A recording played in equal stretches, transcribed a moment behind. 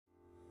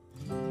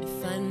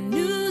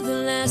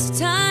last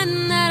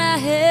time that I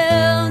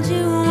held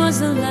you was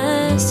the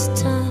last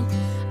time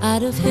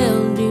I'd have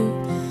held you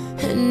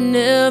and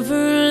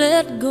never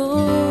let go.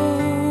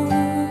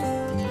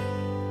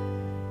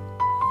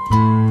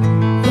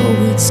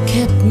 Oh, it's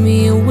kept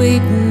me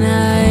awake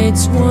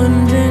nights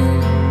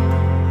wondering.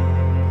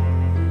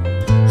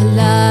 I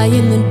lie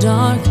in the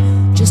dark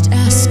just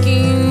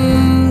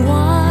asking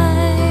why.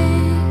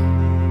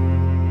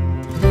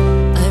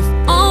 I've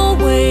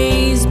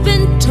always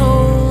been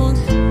told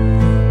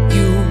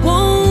you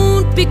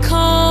won't be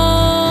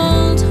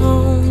called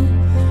home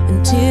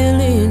until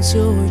it's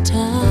your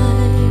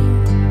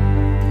time.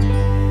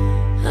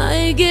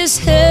 I guess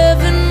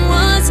heaven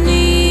was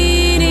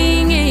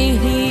needing a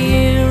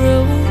hero,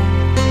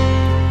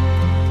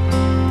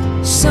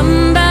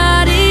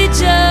 somebody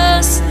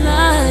just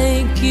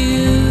like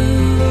you,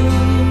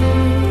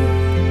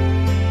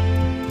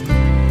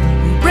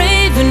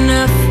 brave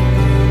enough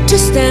to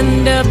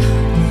stand up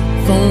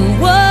for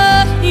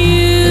what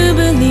you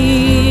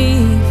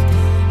believe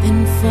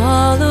and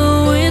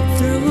follow it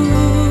through.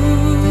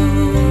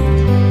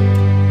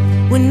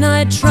 When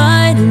I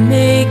try to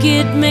make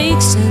it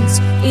make sense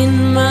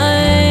in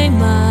my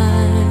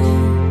mind,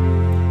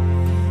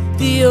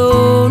 the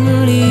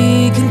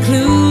only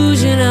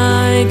conclusion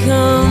I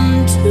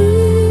come to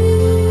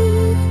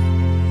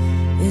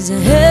is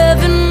that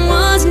heaven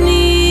was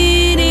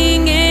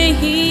needing a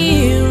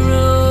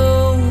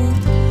hero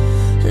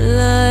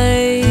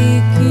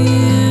like you.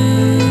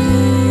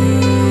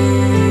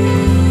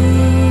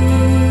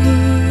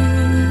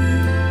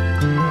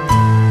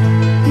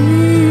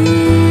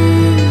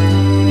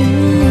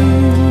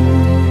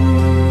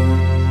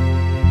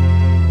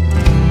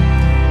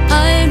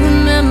 I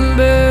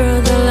remember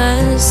the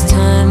last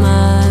time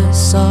I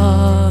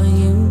saw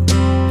you.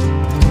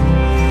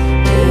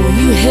 Oh,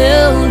 you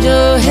held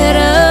your head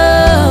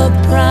up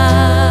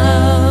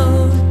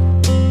proud.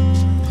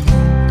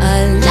 I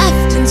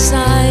laughed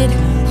inside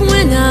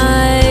when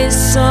I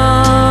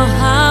saw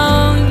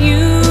how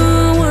you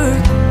were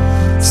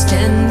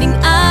standing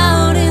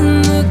out in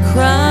the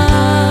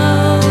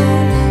crowd.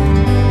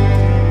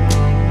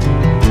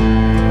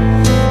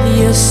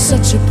 You're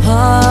such a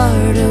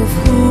part of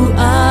who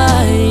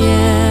I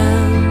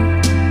am.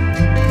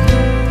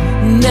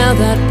 Now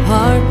that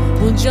part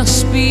will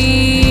just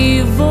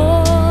be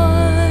void.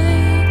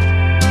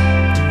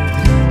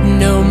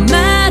 No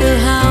matter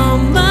how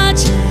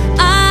much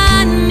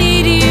I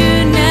need you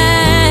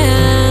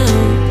now,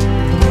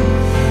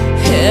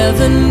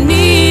 heaven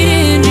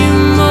needed you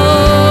more.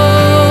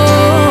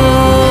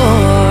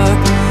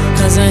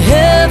 'Cause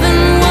heaven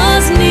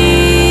was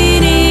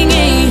needing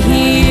a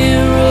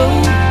hero,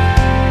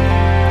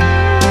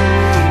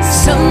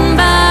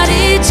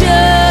 somebody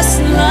just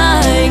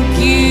like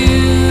you,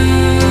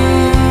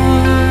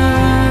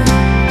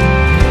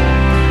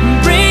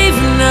 brave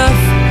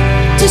enough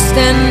to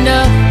stand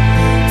up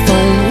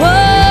for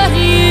what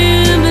you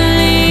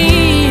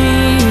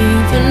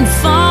believe and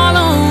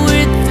follow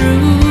it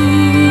through.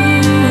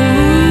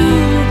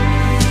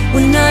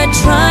 When I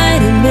try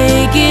to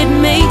make it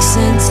make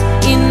sense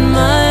in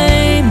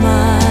my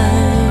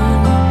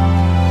mind,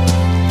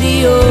 the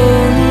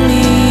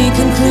only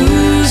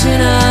conclusion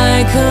I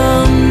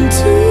come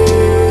to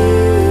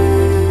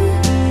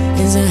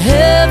is that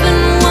heaven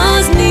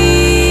was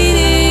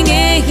needing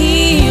a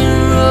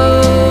hero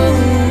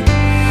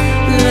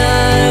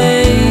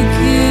like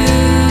you.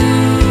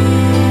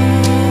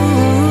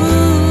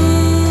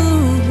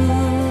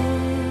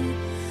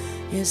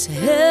 Yes,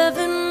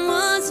 heaven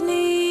was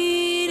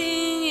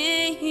needing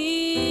a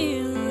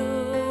hero,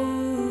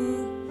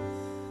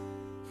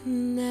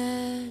 and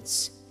that's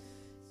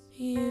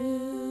you.